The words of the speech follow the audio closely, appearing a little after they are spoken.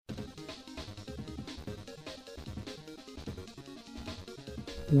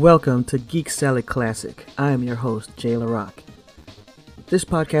Welcome to Geek Salad Classic. I am your host, Jay LaRock. This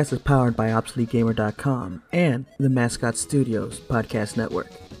podcast is powered by ObsoleteGamer.com and the Mascot Studios podcast network.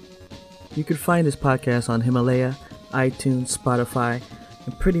 You can find this podcast on Himalaya, iTunes, Spotify,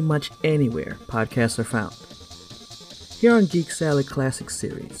 and pretty much anywhere podcasts are found. Here on Geek Salad Classic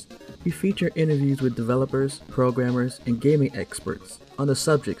series, we feature interviews with developers, programmers, and gaming experts on the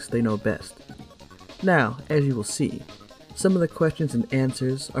subjects they know best. Now, as you will see, some of the questions and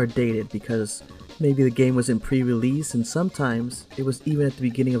answers are dated because maybe the game was in pre-release and sometimes it was even at the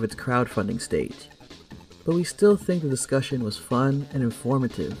beginning of its crowdfunding stage. But we still think the discussion was fun and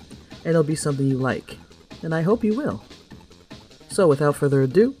informative, and it'll be something you like, and I hope you will. So without further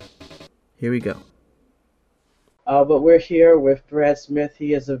ado, here we go. But we're here with Brad Smith.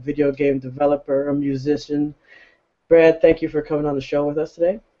 He is a video game developer, a musician. Brad, thank you for coming on the show with us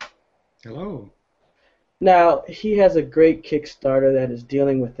today. Hello. Now, he has a great Kickstarter that is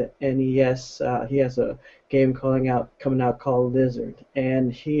dealing with the NES. He has a game coming out called Lizard,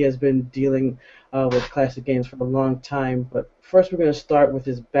 and he has been dealing with classic games for a long time. But first, we're going to start with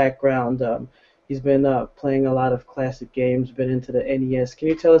his background. He's been playing a lot of classic games, been into the NES. Can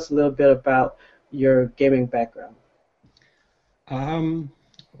you tell us a little bit about your gaming background?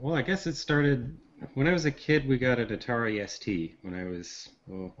 Well, I guess it started when I was a kid. We got an Atari ST when I was,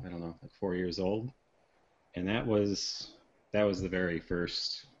 I don't know, like 4 years old. And that was the very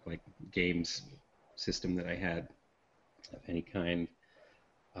first games system that I had of any kind.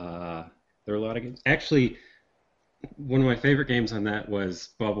 There were a lot of games. Actually, one of my favorite games on that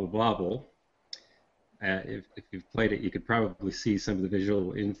was Bubble Bobble. If you've played it, you could probably see some of the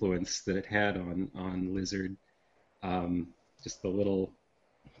visual influence that it had on Lizard. Just the little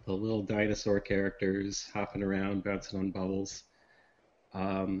dinosaur characters hopping around, bouncing on bubbles.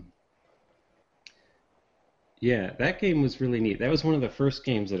 Yeah, that game was really neat. That was one of the first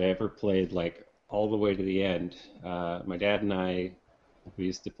games that I ever played, all the way to the end. My dad and I, we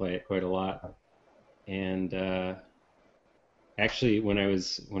used to play it quite a lot. And actually, when I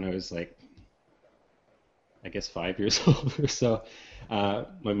was I guess 5 years old or so,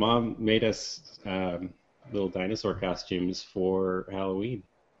 my mom made us little dinosaur costumes for Halloween.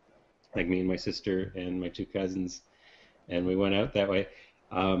 Like me and my sister and my two cousins, and we went out that way.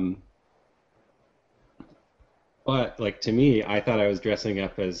 But to me, I thought I was dressing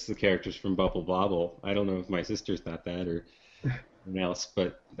up as the characters from Bubble Bobble. I don't know if my sisters thought that or anyone else,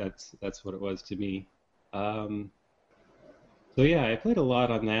 but that's what it was to me. So yeah, I played a lot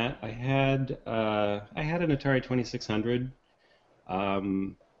on that. I had an Atari 2600,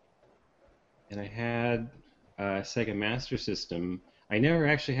 and I had a Sega Master System. I never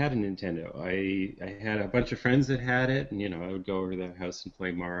actually had a Nintendo. I had a bunch of friends that had it, and I would go over to their house and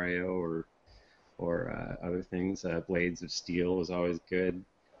play Mario or other things. Blades of Steel was always good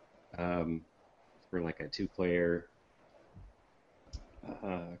for a two-player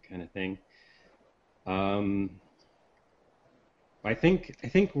kind of thing. I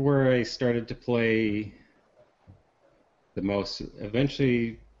think where I started to play the most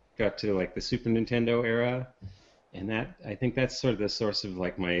eventually got to the Super Nintendo era, and I think that's sort of the source of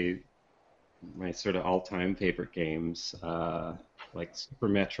my sort of all-time favorite games. Super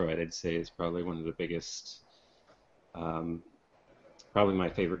Metroid, I'd say, is probably one of the biggest, probably my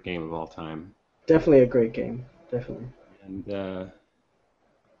favorite game of all time. Definitely a great game, definitely. And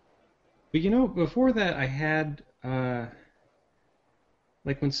but before that, I had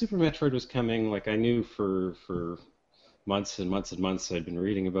when Super Metroid was coming, I knew for months and months and months I'd been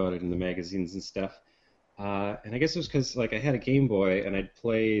reading about it in the magazines and stuff. And I guess it was because I had a Game Boy and I'd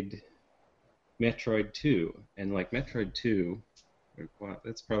played Metroid 2, and Metroid 2. Wow,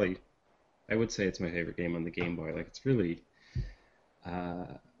 that's probably, I would say it's my favorite game on the Game Boy. It's really,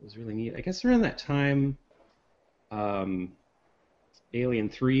 it was really neat. I guess around that time, Alien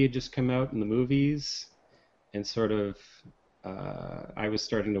 3 had just come out in the movies, and sort of, I was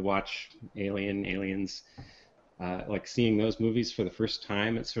starting to watch Aliens, seeing those movies for the first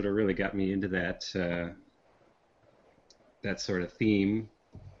time. It sort of really got me into that sort of theme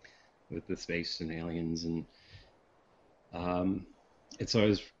with the space and aliens, and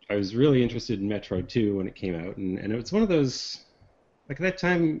so I was really interested in Metroid 2 when it came out, and it was one of those, at that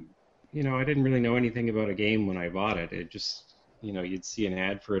time, I didn't really know anything about a game when I bought it. It just, you'd see an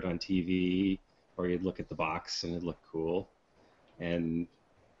ad for it on TV, or you'd look at the box and it looked cool, and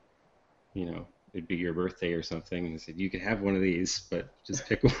it'd be your birthday or something, and said you could have one of these, but just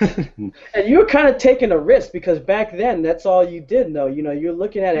pick one. And you were kind of taking a risk because back then that's all you did know. You know, you're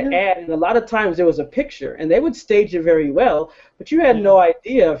looking at an Yeah, ad, and a lot of times there was a picture, and they would stage it very well, but you had yeah, no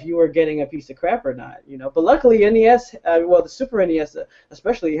idea if you were getting a piece of crap or not. You know, but luckily NES, well, the Super NES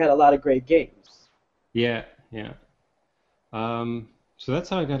especially, had a lot of great games. yeah, yeah. So that's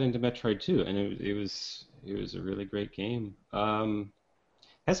how I got into Metroid 2, and it was a really great game.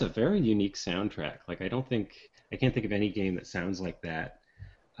 Has a very unique soundtrack. Like I can't think of any game that sounds like that.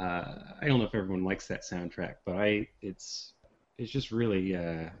 I don't know if everyone likes that soundtrack, but it's just really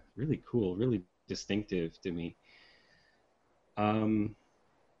really cool, really distinctive to me. Um,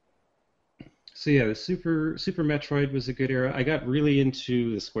 so yeah, the Super Metroid was a good era. I got really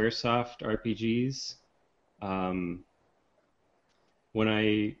into the SquareSoft RPGs. Um, when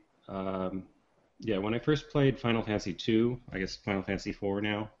I yeah, when I first played Final Fantasy 2, I guess Final Fantasy 4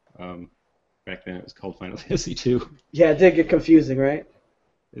 now. Um, Back then it was called Final Fantasy 2. Yeah, it did get confusing, right?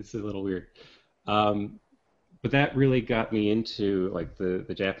 It's a little weird. Um, but that really got me into like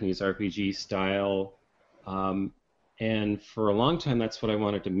the Japanese RPG style. Um, and for a long time, that's what I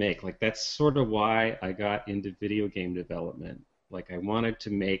wanted to make. Like that's sort of why I got into video game development. Like I wanted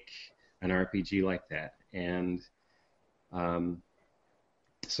to make an RPG like that. And um,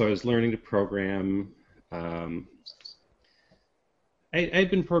 so I was learning to program. Um, I'd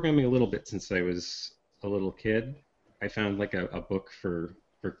been programming a little bit since I was a little kid. I found like a book for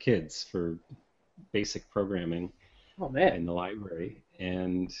kids for basic programming Oh man. in the library,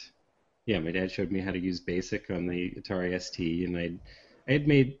 and yeah, my dad showed me how to use BASIC on the Atari ST, and I had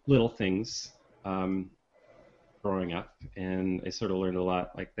made little things um, growing up, and I sort of learned a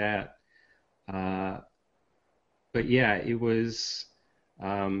lot like that. Uh, but yeah,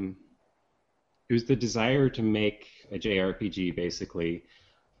 um, it was the desire to make a JRPG basically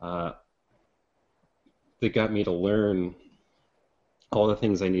uh, that got me to learn all the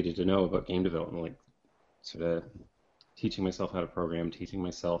things I needed to know about game development, like sort of teaching myself how to program, teaching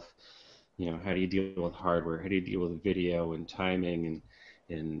myself, how do you deal with hardware, how do you deal with video and timing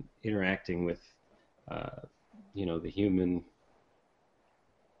and interacting with, uh, the human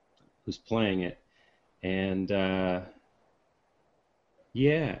who's playing it. And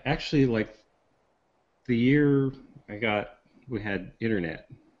yeah, actually, like the year we had internet.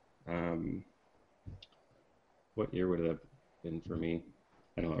 Um, what year would it have been for me?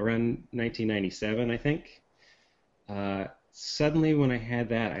 I don't know, around 1997, I think. Suddenly, when I had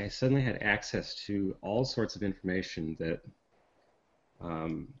that, I suddenly had access to all sorts of information that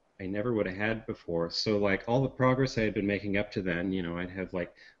I never would have had before. So, like all the progress I had been making up to then, I'd have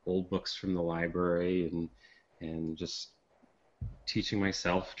like old books from the library and just teaching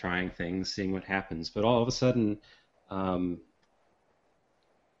myself, trying things, seeing what happens. But all of a sudden, um,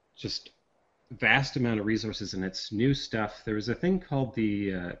 just vast amount of resources and it's new stuff. There was a thing called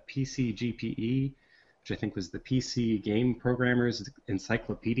the PC GPE, which I think was the PC Game Programmers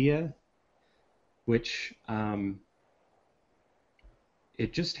Encyclopedia, which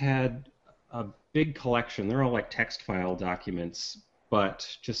it just had a big collection. They're all like text file documents,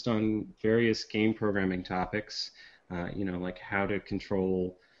 but just on various game programming topics. Like how to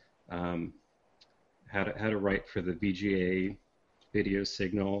control, um, how to write for the VGA video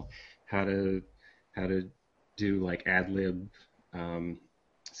signal, how to how to do like ad lib um,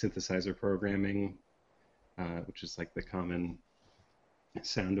 synthesizer programming, which is like the common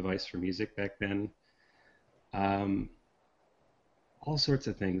sound device for music back then. Um, all sorts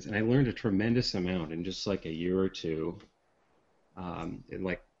of things, and I learned a tremendous amount in just like a year or two. It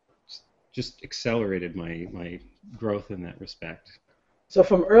like just accelerated my growth in that respect. So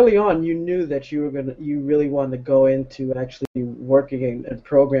from early on, you knew that you really wanted to go into actually working and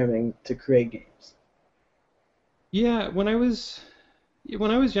programming to create games. Yeah, when I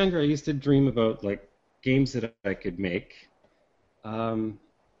was younger, I used to dream about like games that I could make. Um,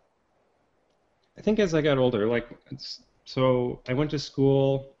 I think as I got older, so I went to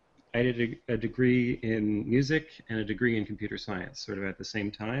school. I did a degree in music and a degree in computer science, sort of at the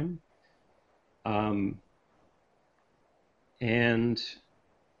same time. Um, and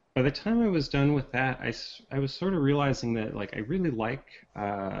by the time I was done with that, I was sort of realizing that like I really like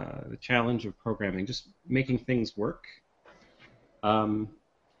the challenge of programming, just making things work. Um,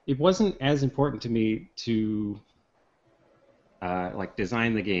 it wasn't as important to me to like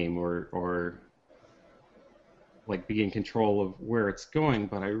design the game or like be in control of where it's going,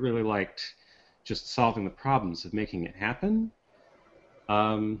 but I really liked just solving the problems of making it happen.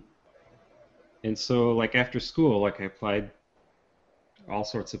 Um, and so like after school, like I applied all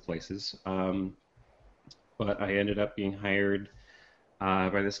sorts of places, but I ended up being hired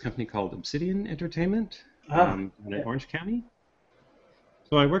by this company called Obsidian Entertainment Ah, in yeah. Orange County.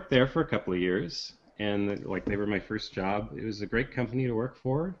 So I worked there for a couple of years, and like they were my first job. It was a great company to work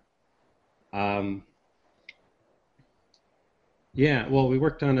for. Um, yeah, well,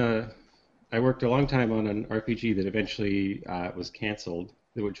 I worked a long time on an RPG that eventually was canceled,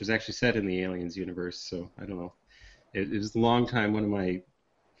 which was actually set in the Aliens universe. So I don't know. It was a long time one of my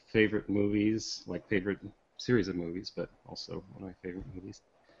favorite movies, like favorite series of movies, but also one of my favorite movies.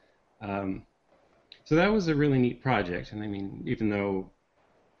 Um, so that was a really neat project, and I mean, even though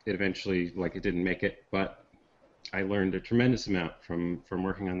it eventually like it didn't make it, but I learned a tremendous amount from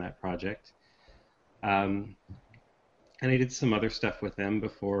working on that project. Um, and I did some other stuff with them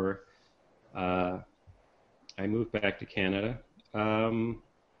before uh, I moved back to Canada. Um,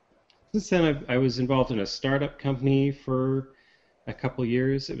 since then, I was involved in a startup company for a couple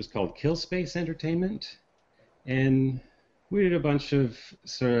years. It was called Killspace Entertainment, and we did a bunch of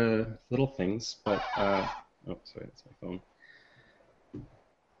sort of little things. But oh, sorry, that's my phone.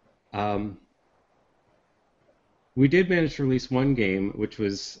 Um, we did manage to release one game, which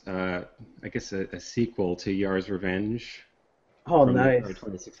was, I guess, a sequel to Yar's Revenge Oh, from the nice. Atari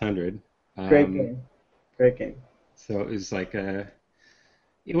 2600. Great Um, game. Great game. so it was like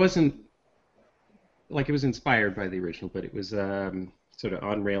it wasn't like it was inspired by the original, but it was sort of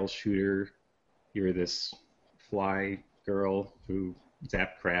on rail shooter. You were this fly girl who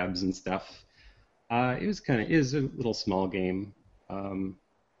zapped crabs and stuff. It was kind of is a little small game. Um,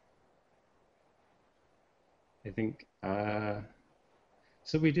 I think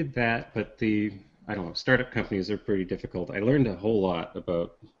so. We did that, but the I don't know. Startup companies are pretty difficult. I learned a whole lot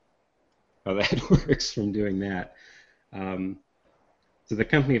about how that works from doing that. Um, so the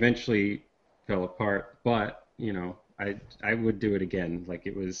company eventually fell apart, but I would do it again. Like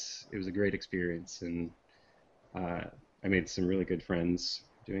it was a great experience, and uh, I made some really good friends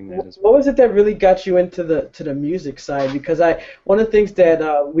doing that as What was it that really got you into the music side? Because I one of the things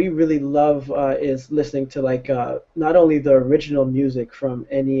that we really love is listening to like not only the original music from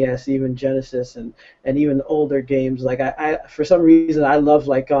NES, even Genesis, and even older games. Like I for some reason I love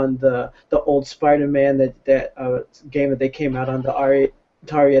like on the old Spider-Man that game that they came out on the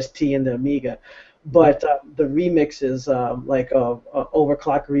Atari ST and the Amiga. well. But the remixes, like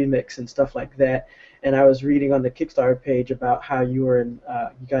overclock remix and stuff like that, and I was reading on the Kickstarter page about how you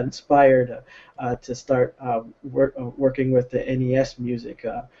got inspired to start working with the NES music.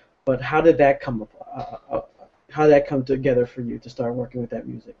 But how did that come up? How did that come together for you to start working with that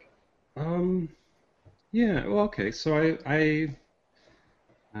music? Um, yeah, well, okay. So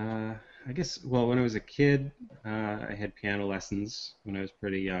I guess, well, when I was a kid, I had piano lessons when I was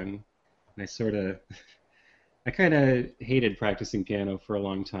pretty young, and I kind of hated practicing piano for a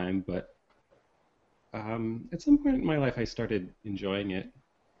long time, but at some point in my life, I started enjoying it.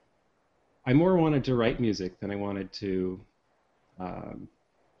 I more wanted to write music than I wanted to um,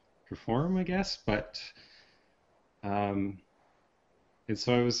 perform, I guess, but um, and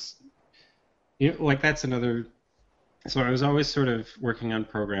so I was, like that's another. So I was always sort of working on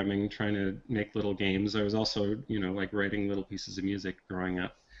programming, trying to make little games. I was also, like writing little pieces of music growing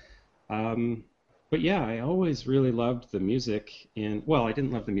up. Um, but yeah, I always really loved the music in, well, I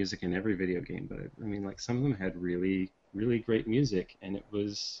didn't love the music in every video game, but I mean, like some of them had really, really great music, and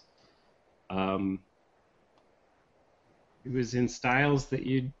um, it was in styles that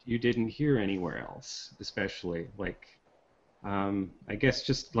you didn't hear anywhere else, especially like I guess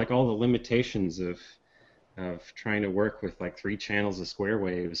just like all the limitations of trying to work with like three channels of square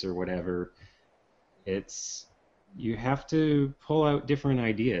waves or whatever. It's you have to pull out different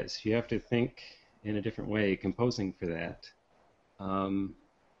ideas. You have to think in a different way composing for that. Um,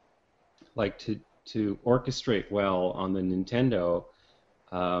 like to orchestrate well on the Nintendo,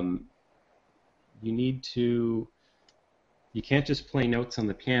 um, you need to you can't just play notes on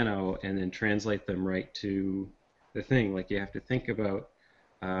the piano and then translate them right to the thing. Like you have to think about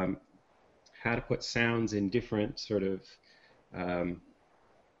um, how to put sounds in different sort of um,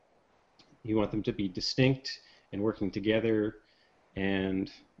 you want them to be distinct and working together,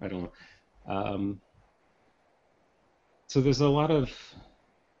 and I don't know. So there's a lot of,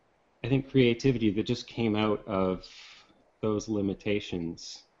 I think, creativity that just came out of those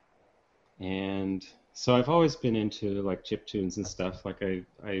limitations. And so I've always been into like chip tunes and stuff. Like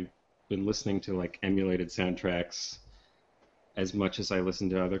I've been listening to like emulated soundtracks as much as I listen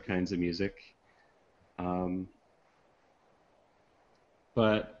to other kinds of music. Um,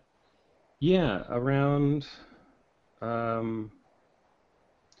 but yeah, around um,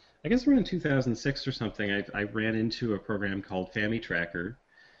 I guess around 2006 or something, I ran into a program called Family Tracker,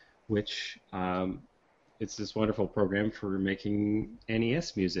 which it's this wonderful program for making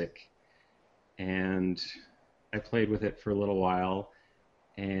NES music, and I played with it for a little while,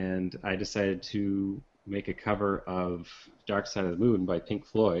 and I decided to make a cover of Dark Side of the Moon by Pink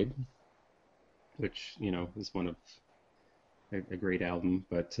Floyd, which, is one of a great album,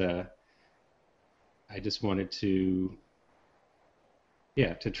 but I just wanted to,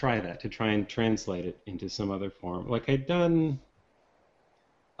 to try that, to try and translate it into some other form. Like I'd done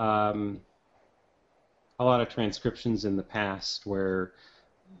a lot of transcriptions in the past where,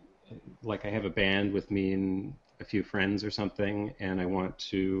 like, I have a band with me and a few friends or something, and a lot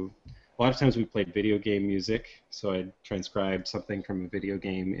of times we played video game music, so I'd transcribe something from a video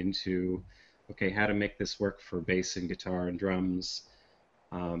game into, okay, how to make this work for bass and guitar and drums,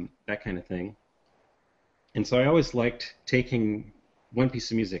 that kind of thing. And so I always liked taking one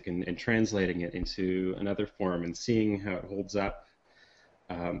piece of music and translating it into another form and seeing how it holds up,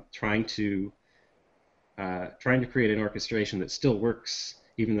 trying to create an orchestration that still works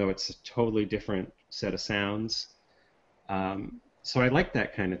even though it's a totally different set of sounds. So I like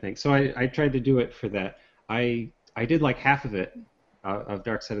that kind of thing. So I tried to do it for that. I did like half of it, of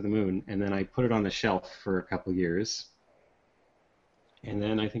Dark Side of the Moon, and then I put it on the shelf for a couple years. And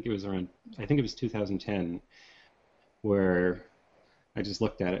then I think it was 2010, where I just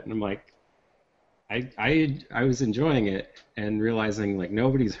looked at it and I'm like, I was enjoying it and realizing, like,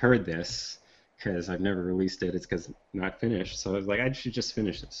 nobody's heard this because I've never released it. It's because it's not finished. So I was like, I should just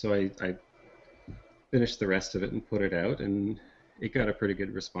finish it. So I finished the rest of it and put it out, and it got a pretty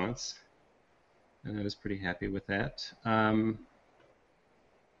good response, and I was pretty happy with that.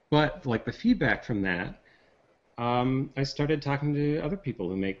 But like the feedback from that, I started talking to other people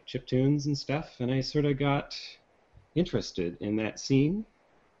who make chiptunes and stuff, and I sort of got interested in that scene.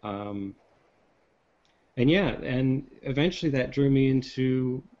 And eventually that drew me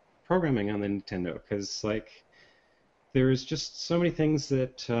into programming on the Nintendo, because like there's just so many things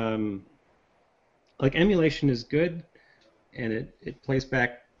that like emulation is good, and it plays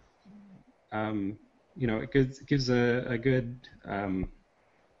back, it gives a good,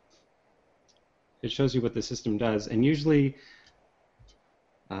 it shows you what the system does, and usually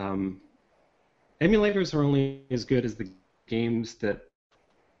emulators are only as good as the games that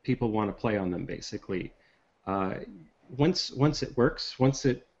people want to play on them, basically. Once it works, once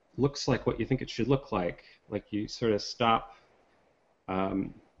it looks like what you think it should look like you sort of stop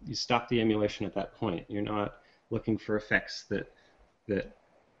the emulation at that point. You're not looking for effects that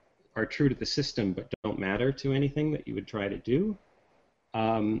are true to the system but don't matter to anything that you would try to do.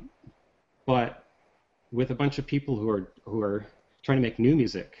 But with a bunch of people who are trying to make new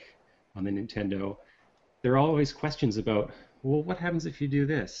music on the Nintendo, there are always questions about, well, what happens if you do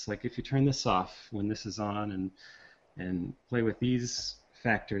this? Like if you turn this off when this is on and play with these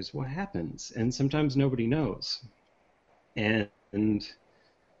factors, what happens? And sometimes nobody knows. And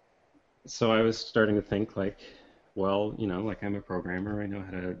so I was starting to think, like, well, like I'm a programmer, I know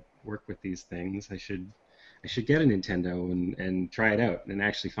how to work with these things. I should get a Nintendo and try it out and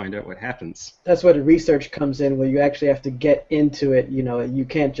actually find out what happens. That's where the research comes in, where you actually have to get into it. You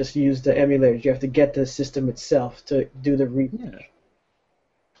can't just use the emulators. You have to get the system itself to do the research.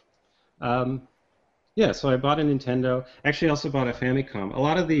 So I bought a Nintendo. Actually, I also bought a Famicom. A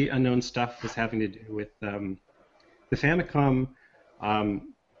lot of the unknown stuff was having to do with the Famicom.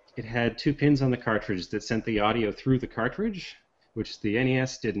 It had 2 pins on the cartridge that sent the audio through the cartridge, which the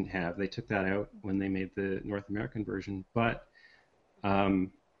NES didn't have. They took that out when they made the North American version. But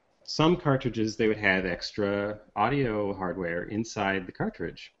some cartridges, they would have extra audio hardware inside the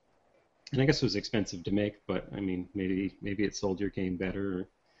cartridge. And I guess it was expensive to make, but I mean, maybe it sold your game better.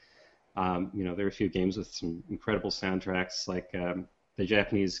 There were a few games with some incredible soundtracks, like the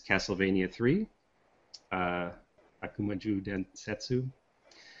Japanese Castlevania 3, Akumaju Densetsu.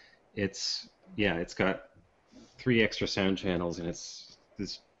 It's got 3 extra sound channels, and it's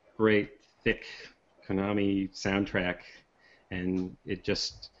this great, thick Konami soundtrack, and it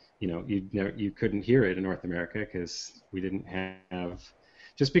just, you couldn't hear it in North America because we didn't have,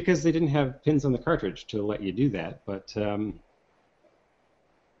 just because they didn't have pins on the cartridge to let you do that. But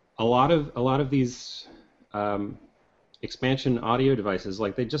a lot of these expansion audio devices,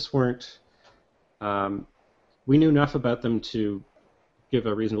 like, they just weren't, we knew enough about them to give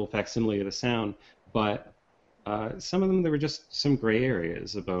a reasonable facsimile of the sound, but some of them, there were just some gray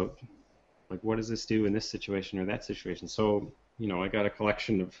areas about, like, what does this do in this situation or that situation. So, I got a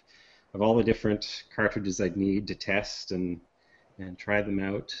collection of all the different cartridges I'd need to test and try them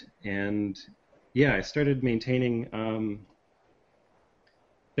out. And yeah, I started maintaining,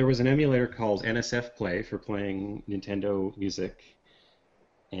 there was an emulator called NSF Play for playing Nintendo music,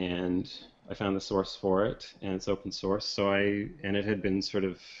 and I found the source for it, and it's open source. And it had been sort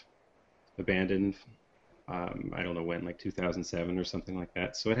of abandoned. I don't know when, like 2007 or something like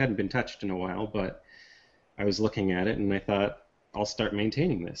that. So it hadn't been touched in a while, but I was looking at it and I thought, I'll start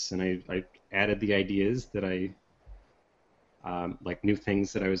maintaining this. And I added the ideas that like new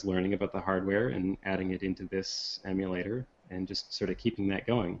things that I was learning about the hardware and adding it into this emulator and just sort of keeping that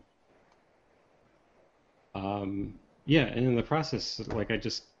going. Yeah, and in the process, like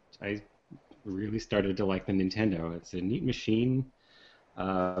I really started to like the Nintendo. It's a neat machine.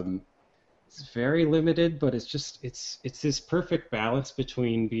 Um, it's very limited, but it's this perfect balance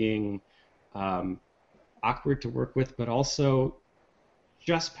between being um, awkward to work with, but also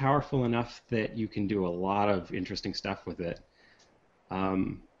just powerful enough that you can do a lot of interesting stuff with it.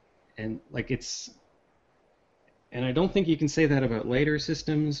 Um, and like and I don't think you can say that about later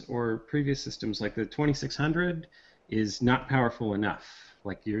systems or previous systems. Like the 2600 is not powerful enough.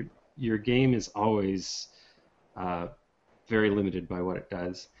 Like your game is always uh, very limited by what it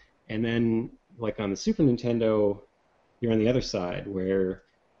does. And then like on the Super Nintendo, you're on the other side where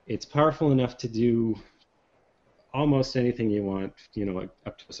it's powerful enough to do almost anything you want, like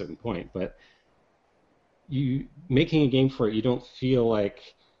up to a certain point. But you making a game for it, you don't feel like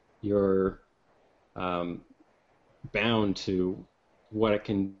you're um, bound to what it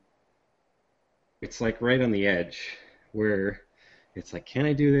can. It's like right on the edge where it's like, can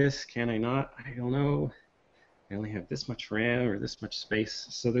I do this? Can I not? I don't know. I only have this much RAM or this much space.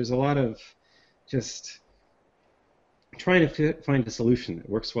 So there's a lot of just trying to find a solution that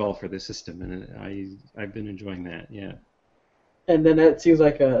works well for this system, and I've been enjoying that. Yeah. And then that seems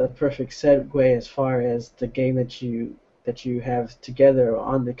like a perfect segue as far as the game that you have together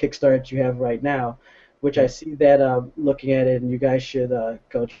on the Kickstarter that you have right now, which I Yeah. see that looking at it, and you guys should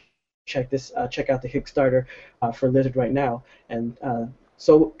go check out the Kickstarter for Lizard right now. And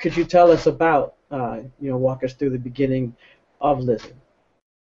so, could you tell us about walk us through the beginning of Lizard?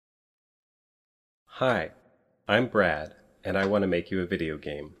 Hi, I'm Brad, and I want to make you a video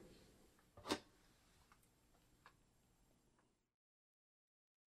game.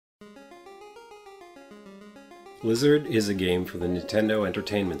 Lizard is a game for the Nintendo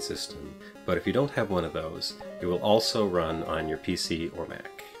Entertainment System, but if you don't have one of those, it will also run on your PC or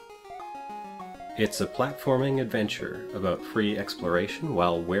Mac. It's a platforming adventure about free exploration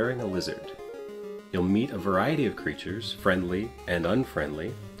while wearing a lizard. You'll meet a variety of creatures, friendly and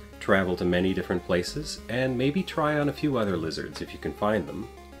unfriendly, travel to many different places, and maybe try on a few other lizards if you can find them.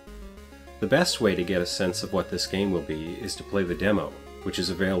 The best way to get a sense of what this game will be is to play the demo, which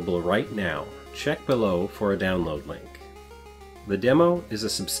is available right now. Check below for a download link. The demo is a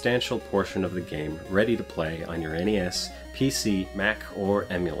substantial portion of the game ready to play on your NES, PC, Mac, or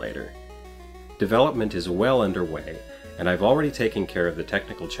emulator. Development is well underway, and I've already taken care of the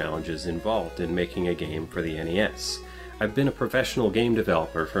technical challenges involved in making a game for the NES. I've been a professional game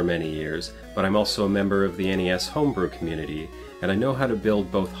developer for many years, but I'm also a member of the NES homebrew community, and I know how to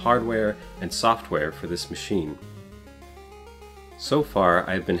build both hardware and software for this machine. So far,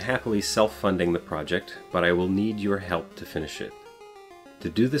 I've been happily self-funding the project, but I will need your help to finish it. To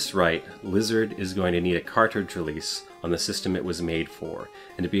do this right, Lizard is going to need a cartridge release on the system it was made for,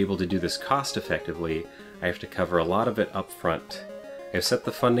 and to be able to do this cost-effectively, I have to cover a lot of it up front. I've set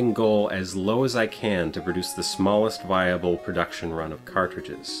the funding goal as low as I can to produce the smallest viable production run of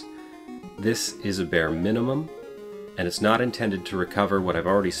cartridges. This is a bare minimum, and it's not intended to recover what I've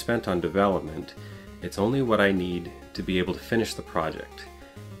already spent on development. It's only what I need to be able to finish the project.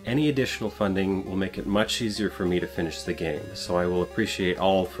 Any additional funding will make it much easier for me to finish the game, so I will appreciate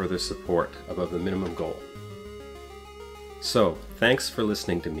all further support above the minimum goal. So, thanks for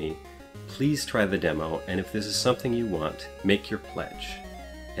listening to me. Please try the demo, and if this is something you want, make your pledge.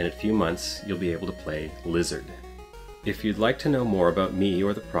 In a few months, you'll be able to play Lizard. If you'd like to know more about me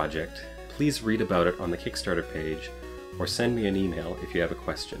or the project, please read about it on the Kickstarter page, or send me an email if you have a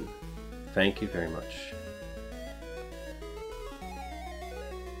question. Thank you very much.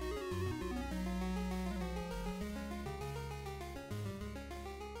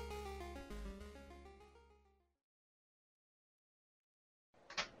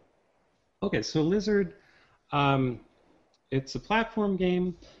 Okay, so Lizard, um, it's a platform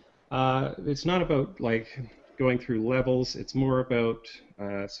game. It's not about like going through levels. It's more about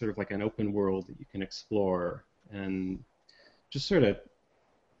sort of like an open world that you can explore and just sort of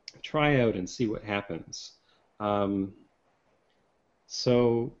try out and see what happens. Um,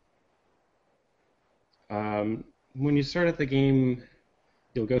 so when you start at the game,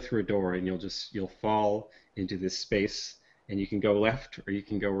 you'll go through a door and you'll fall into this space, and you can go left or you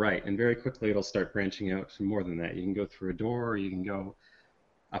can go right, and very quickly it'll start branching out to more than that. You can go through a door, or you can go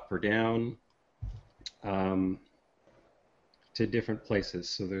up or down to different places.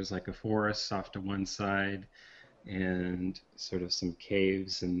 So there's like a forest off to one side and sort of some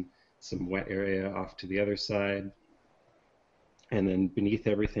caves and some wet area off to the other side. And then beneath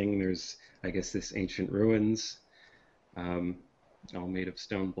everything, there's, I guess, this ancient ruins, all made of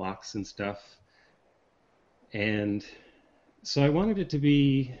stone blocks and stuff. And so I wanted it to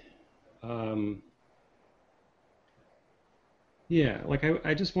be, like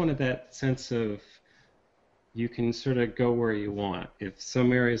I just wanted that sense of you can sort of go where you want. If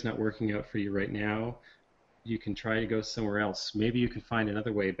some area is not working out for you right now, you can try to go somewhere else. Maybe you can find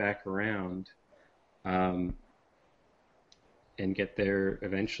another way back around and get there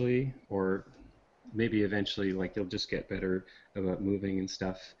eventually, or maybe eventually like you'll just get better about moving and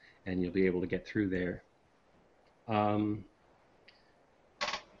stuff and you'll be able to get through there. And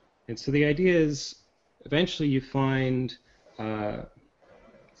so the idea is eventually you find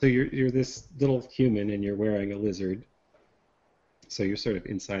so you're this little human and you're wearing a lizard. So you're sort of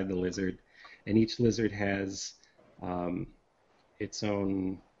inside the lizard, and each lizard has its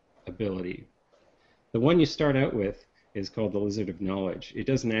own ability. The one you start out with is called the Lizard of Knowledge. It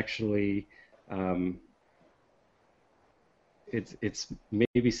doesn't actually, it's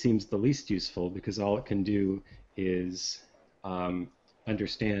maybe seems the least useful because all it can do is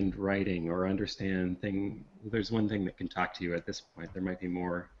understand writing or understand thing. There's one thing that can talk to you at this point. There might be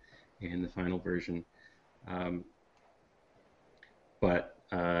more in the final version.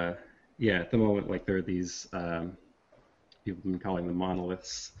 Yeah, at the moment, like there are these, people have been calling them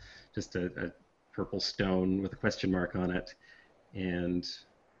monoliths, just a purple stone with a question mark on it, and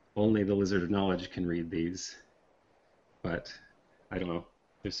only the Lizard of Knowledge can read these. But I don't know.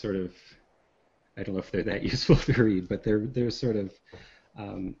 They're sort of, I don't know if they're that useful to read, but they're sort of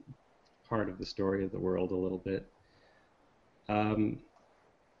part of the story of the world a little bit.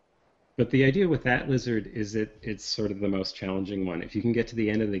 But the idea with that lizard is that it's sort of the most challenging one. If you can get to the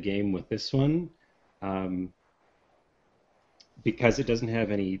end of the game with this one, because it doesn't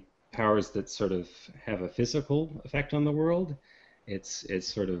have any powers that sort of have a physical effect on the world, it's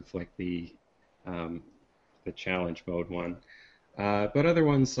sort of like the challenge mode one. But other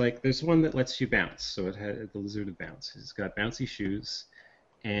ones, like there's one that lets you bounce. So it had the Lizard of Bounce. It's got bouncy shoes,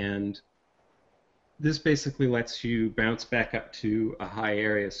 and this basically lets you bounce back up to a high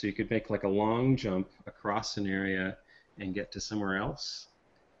area, so you could make like a long jump across an area and get to somewhere else.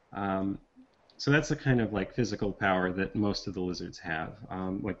 So that's the kind of like physical power that most of the lizards have.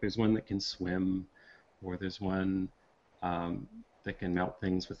 Like there's one that can swim, or there's one that can melt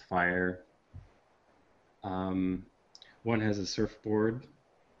things with fire. One has a surfboard,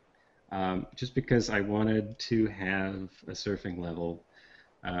 just because I wanted to have a surfing level.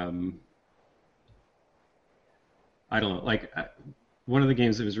 I don't know, like one of the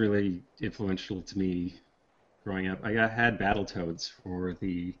games that was really influential to me growing up, I had Battletoads for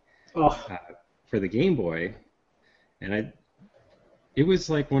the Game Boy, and it was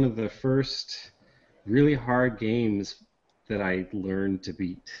like one of the first really hard games that I learned to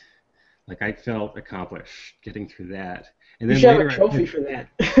beat. Like I felt accomplished getting through that. And then you should later have a trophy for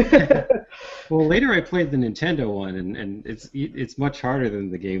that. Well, later I played the Nintendo one, and it's much harder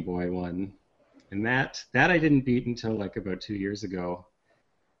than the Game Boy one. And that I didn't beat until like about 2 years ago.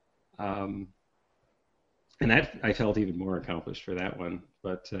 And that I felt even more accomplished for that one.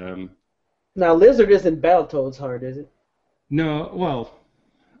 But now Lizard isn't Battletoads hard, is it? no, well,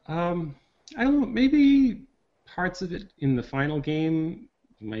 I don't know. Maybe parts of it in the final game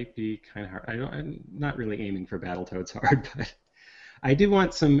might be kind of hard. I'm not really aiming for Battletoads hard, but I do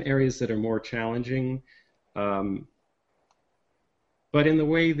want some areas that are more challenging. But in the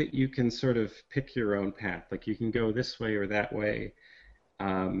way that you can sort of pick your own path, like you can go this way or that way.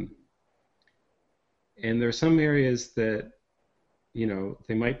 And there are some areas that, you know,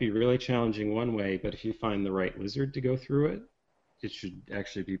 they might be really challenging one way, but if you find the right lizard to go through it, it should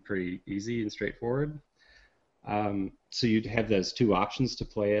actually be pretty easy and straightforward. So you'd have those two options to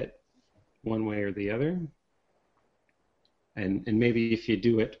play it one way or the other. And maybe if you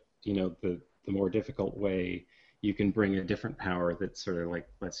do it, you know, the more difficult way, you can bring a different power that sort of like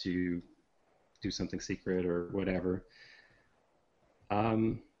lets you do something secret or whatever.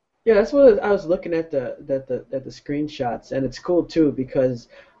 Yeah, that's what I was looking at the screenshots, and it's cool too because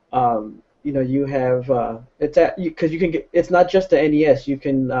you know, you have because you can get, it's not just the NES. You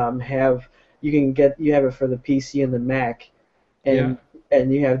can have you have it for the PC and the Mac, and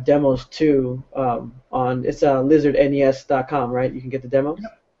you have demos too on it's lizardnes.com, right? You can get the demos.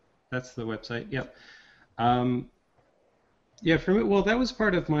 Yep. That's the website. Yep. Yeah, for me, well, that was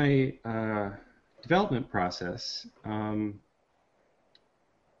part of my development process.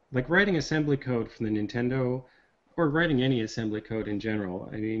 like writing assembly code for the Nintendo, or writing any assembly code in general.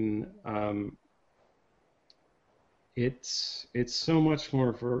 I mean, it's so much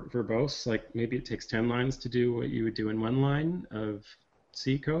more verbose. Like maybe it takes 10 lines to do what you would do in 1 line of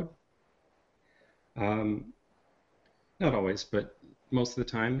C code. Not always, but most of the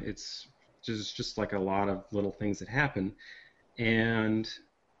time it's just like a lot of little things that happen. And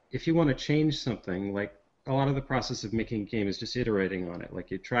if you want to change something, like a lot of the process of making a game is just iterating on it.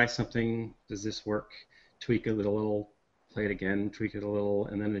 Like you try something, does this work? Tweak it a little, play it again, tweak it a little,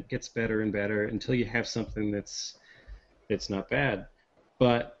 and then it gets better and better until you have something that's not bad.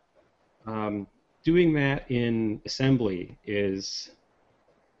 But doing that in assembly is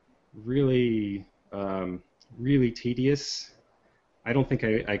really really tedious. I don't think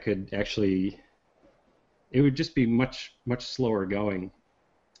I could actually. It would just be much slower going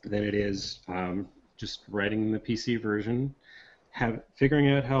than it is just writing the PC version, figuring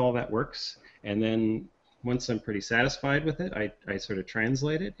out how all that works, and then once I'm pretty satisfied with it, I sort of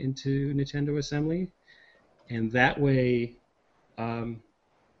translate it into Nintendo Assembly, and that way,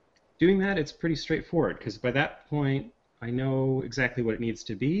 doing that, it's pretty straightforward because by that point I know exactly what it needs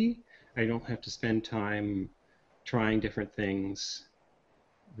to be. I don't have to spend time trying different things,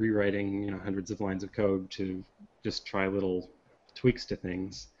 rewriting hundreds of lines of code to just try little tweaks to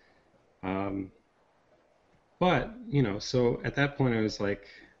things. But so at that point I was like,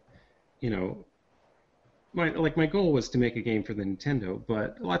 my goal was to make a game for the Nintendo,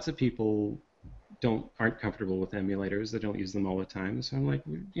 but lots of people aren't comfortable with emulators. They don't use them all the time. So I'm like,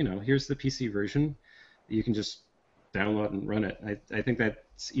 here's the PC version. You can just download and run it. I think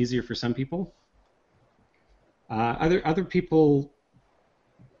that's easier for some people. Other people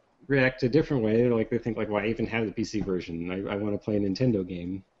react a different way. Like they think like, why even have the PC version? I want to play a Nintendo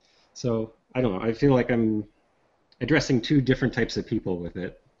game. So I don't know. I feel like I'm addressing two different types of people with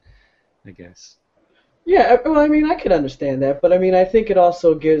it, I guess. Yeah, well, I mean, I could understand that, but I mean, I think it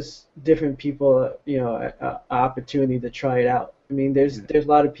also gives different people, an opportunity to try it out. I mean, there's a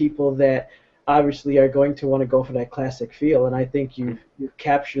lot of people that obviously are going to want to go for that classic feel, and I think you've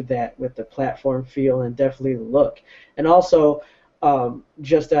captured that with the platform feel and definitely the look, and also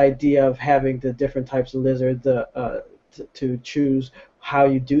just the idea of having the different types of lizard to choose how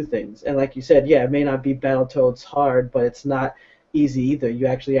you do things. And like you said, yeah, it may not be Battletoads hard, but it's not easy either. You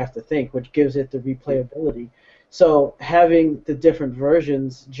actually have to think, which gives it the replayability. So having the different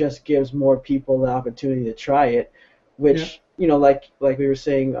versions just gives more people the opportunity to try it, which like we were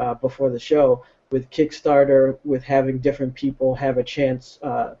saying before the show, with Kickstarter, with having different people have a chance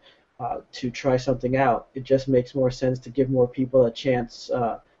to try something out, it just makes more sense to give more people a chance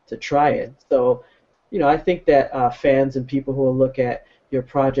to try it. So, I think that fans and people who will look at your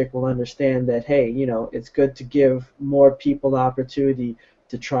project will understand that, hey, it's good to give more people the opportunity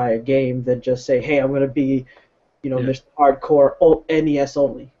to try a game than just say, hey, I'm going to be, Mr. Hardcore NES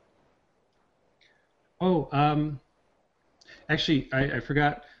only. Oh, actually, I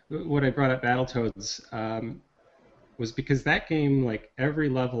forgot what I brought up Battletoads was because that game, like every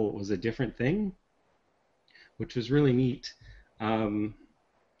level was a different thing, which was really neat.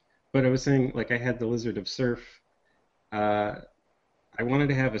 But I was saying, like I had the Lizard of Surf. I wanted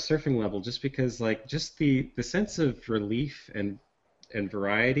to have a surfing level just because, like, just the sense of relief and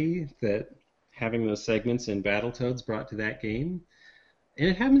variety that having those segments in Battletoads brought to that game. And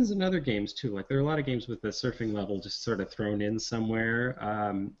it happens in other games too. Like there are a lot of games with the surfing level just sort of thrown in somewhere.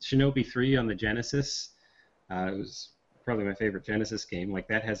 Shinobi 3 on the Genesis, it was probably my favorite Genesis game. Like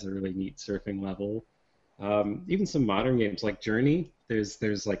that has a really neat surfing level. Even some modern games like Journey,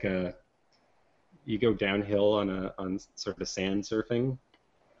 there's like you go downhill on sort of sand surfing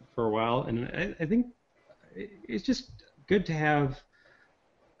for a while, and I think it's just good to have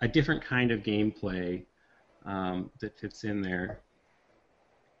a different kind of gameplay that fits in there.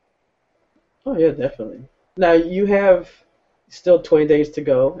 Oh yeah, definitely. Now you have still 20 days to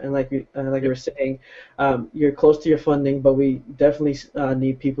go, and like you were saying, you're close to your funding, but we definitely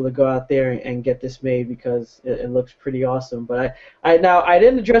need people to go out there and get this made because it looks pretty awesome. But I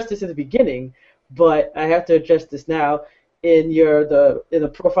didn't address this at the beginning, but I have to address this now. In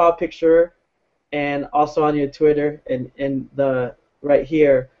the profile picture, and also on your Twitter, and in the right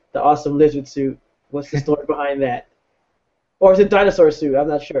here, the awesome lizard suit. What's the story behind that? Or is it dinosaur suit? I'm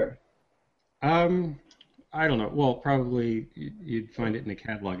not sure. I don't know. Well, probably you'd find it in a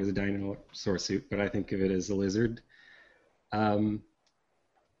catalog as a dinosaur suit, but I think of it as a lizard.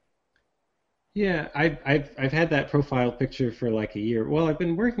 Yeah, I've had that profile picture for like a year. Well, I've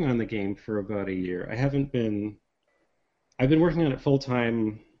been working on the game for about a year. I've been working on it full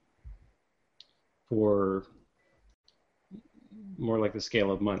time for more like the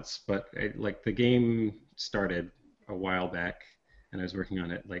scale of months, but like the game started a while back, and I was working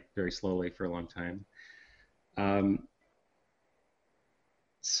on it like very slowly for a long time. Um,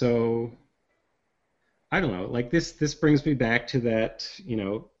 so I don't know, like this brings me back to that,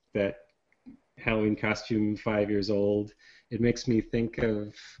 that Halloween costume 5 years old. It makes me think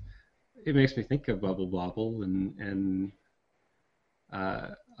of Bubble Bobble and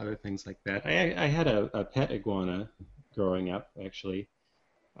other things like that. I had a pet iguana growing up, actually.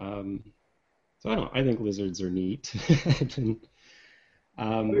 Um, so I don't know, I think lizards are neat. I've been,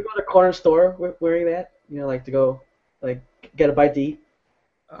 Have you um, go to a corner store wearing that? Like to go, like get a bite to eat.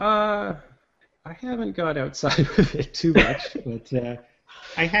 uh, I haven't got outside with it too much, but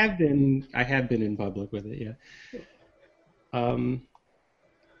I have been in public with it, yeah. Um,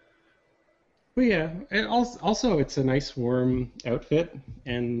 but yeah, and also it's a nice warm outfit,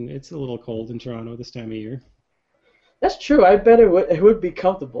 and it's a little cold in Toronto this time of year. That's true. I bet it would be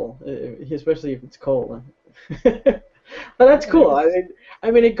comfortable, especially if it's cold. But that's Yeah, it cool. I was. mean,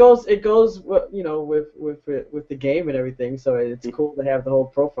 I mean, it goes with the game and everything. So it's cool to have the whole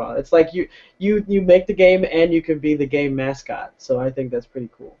profile. It's like you make the game and you can be the game mascot. So I think that's pretty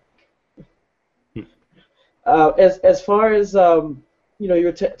cool. As far as you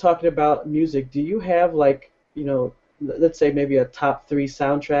were talking about music. Do you have like let's say maybe a top three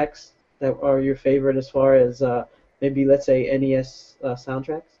soundtracks that are your favorite as far as maybe let's say NES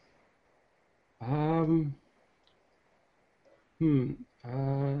soundtracks? Um, hmm.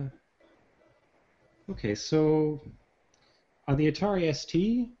 Uh, okay, so on the Atari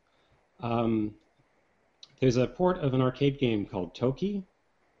ST, um, there's a port of an arcade game called Toki,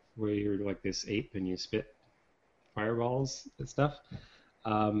 where you're like this ape and you spit fireballs and stuff.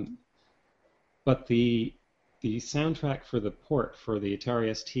 Um, but the soundtrack for the port for the Atari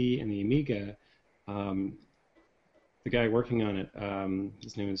ST and the Amiga, um, the guy working on it,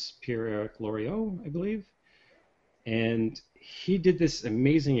 his name is Pierre Loriot, I believe, and he did this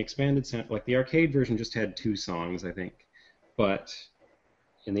amazing expanded sound. Like the arcade version just had two songs, I think, but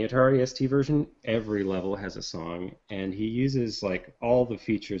in the Atari ST version, every level has a song, and he uses like all the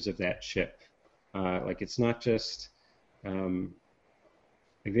features of that chip. Like it's not just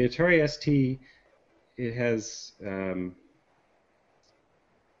like the Atari ST. It has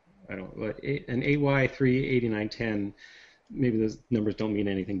I don't know, an AY38910. Maybe those numbers don't mean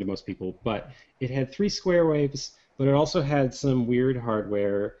anything to most people, but it had three square waves, but it also had some weird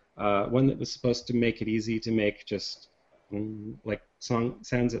hardware. One that was supposed to make it easy to make just like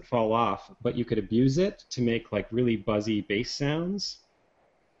sounds that fall off, but you could abuse it to make like really buzzy bass sounds.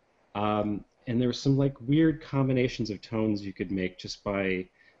 And there were some like weird combinations of tones you could make just by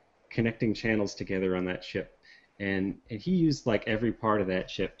connecting channels together on that chip. And he used like every part of that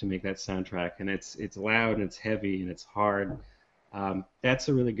chip to make that soundtrack, and it's loud and it's heavy and it's hard. That's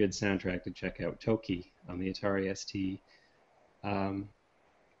a really good soundtrack to check out, Toki on the Atari ST. Um,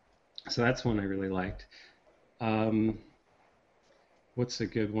 so that's one I really liked. Um, what's a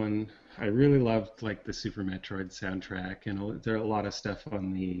good one? I really loved like the Super Metroid soundtrack, and there are a lot of stuff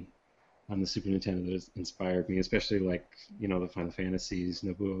on the Super Nintendo that has inspired me, especially like the Final Fantasies,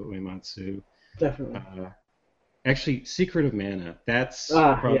 Nobuo Uematsu. Definitely. Uh, Actually, Secret of Mana. That's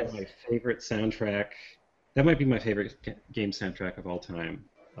Ah, probably yes. my favorite soundtrack. That might be my favorite game soundtrack of all time.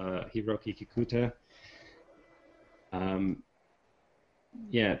 Hiroki Kikuta. Um,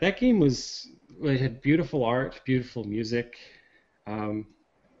 yeah, that game was. It had beautiful art, beautiful music. Um,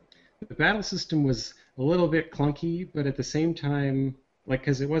 the battle system was a little bit clunky, but at the same time, like,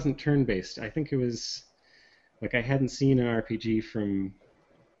 because it wasn't turn-based. I think it was like I hadn't seen an RPG from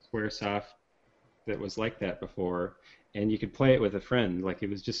SquareSoft that was like that before, and you could play it with a friend. Like it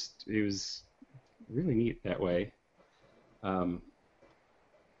was really neat that way. Um,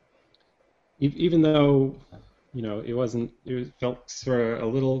 Even though it wasn't, felt sort of a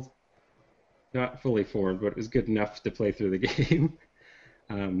little not fully formed, but it was good enough to play through the game.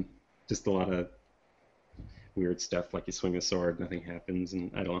 um, just a lot of weird stuff, like you swing a sword, nothing happens,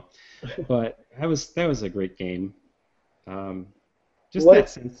 and I don't know. But that was a great game. Um, just that What?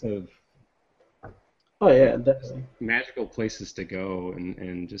 sense of Oh yeah, like definitely. magical places to go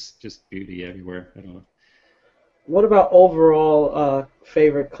and just beauty everywhere. I don't know. What about overall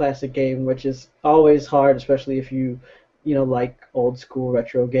favorite classic game, which is always hard, especially if you like old school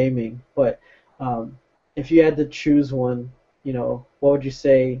retro gaming. But um, if you had to choose one, what would you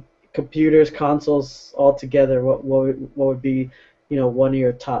say? Computers, consoles, all together. What would be, one of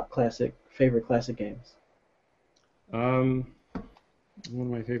your top favorite classic games? Um, One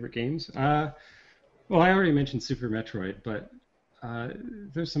of my favorite games. Well, I already mentioned Super Metroid, but uh,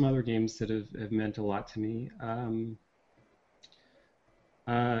 there's some other games that have meant a lot to me.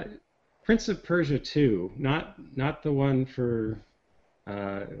 Prince of Persia 2, not the one for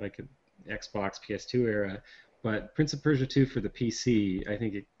like an Xbox PS2 era, but Prince of Persia 2 for the PC. I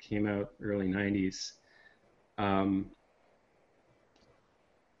think it came out early 90s.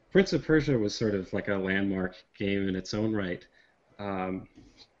 Prince of Persia was sort of like a landmark game in its own right.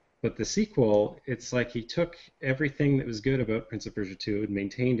 But the sequel, it's like he took everything that was good about Prince of Persia 2 and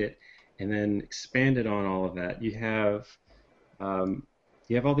maintained it, and then expanded on all of that. You have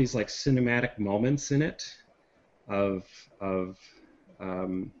all these like cinematic moments in it of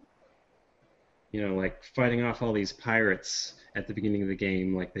like fighting off all these pirates at the beginning of the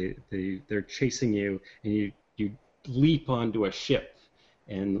game. Like they're chasing you, and you leap onto a ship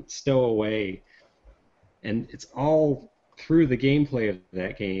and stow away, and it's all through the gameplay of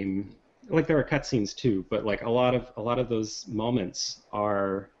that game. Like there are cutscenes too, but like a lot of those moments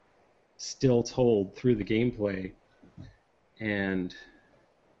are still told through the gameplay, and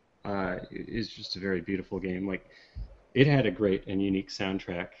it's just a very beautiful game. Like it had a great and unique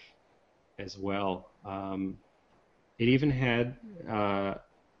soundtrack as well. It even had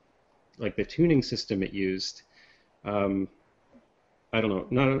like the tuning system it used. I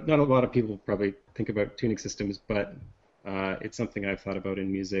don't know. Not a lot of people probably think about tuning systems, but it's something I've thought about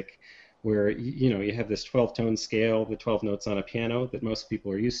in music, where you have this 12-tone scale, the 12 notes on a piano that most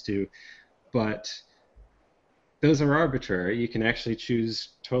people are used to, but those are arbitrary. You can actually choose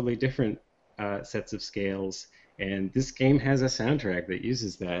totally different sets of scales, and this game has a soundtrack that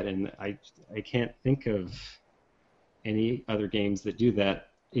uses that, and I can't think of any other games that do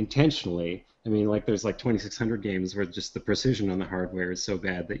that intentionally. I mean, like there's like 2600 games where just the precision on the hardware is so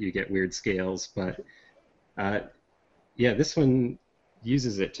bad that you get weird scales, but yeah, this one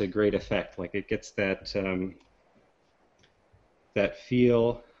uses it to great effect. Like it gets that that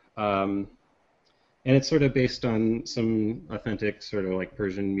feel, and it's sort of based on some authentic sort of like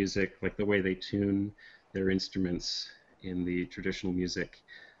Persian music, like the way they tune their instruments in the traditional music.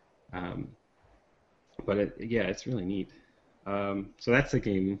 But it's really neat. So that's a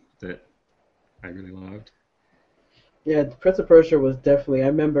game that I really loved. Yeah, Prince of Persia was definitely. I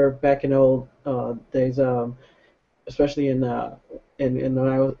remember back in old days, especially in when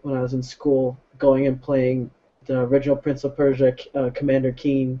I was in school, going and playing the original Prince of Persia, Commander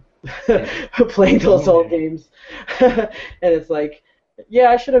Keen, playing those old games, and it's like, yeah,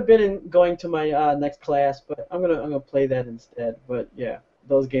 I should have been going to my next class, but I'm gonna play that instead. But yeah,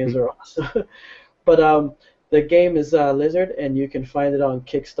 those games are awesome. But the game is Lizard, and you can find it on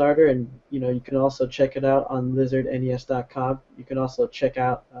Kickstarter, and you can also check it out on lizardnes.com. You can also check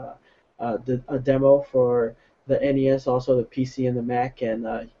out a demo for the NES, also the PC and the Mac, and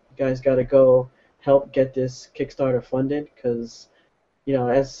you guys got to go help get this Kickstarter funded, because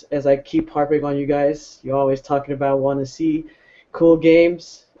as I keep harping on you guys, you're always talking about wanting to see cool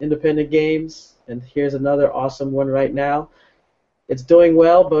games, independent games, and here's another awesome one right now. It's doing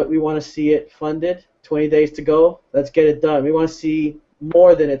well, but we want to see it funded. 20 days to go. Let's get it done. We want to see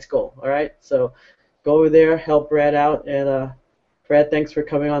more than its goal. All right. So go over there, help Brad out, and Brad, thanks for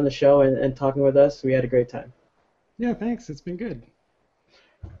coming on the show and talking with us. We had a great time. Yeah, thanks. It's been good.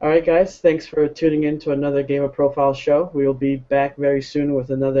 All right, guys. Thanks for tuning in to another Gamer Profile show. We will be back very soon with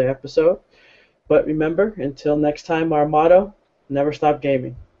another episode. But remember, until next time, our motto: never stop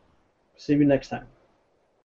gaming. See you next time.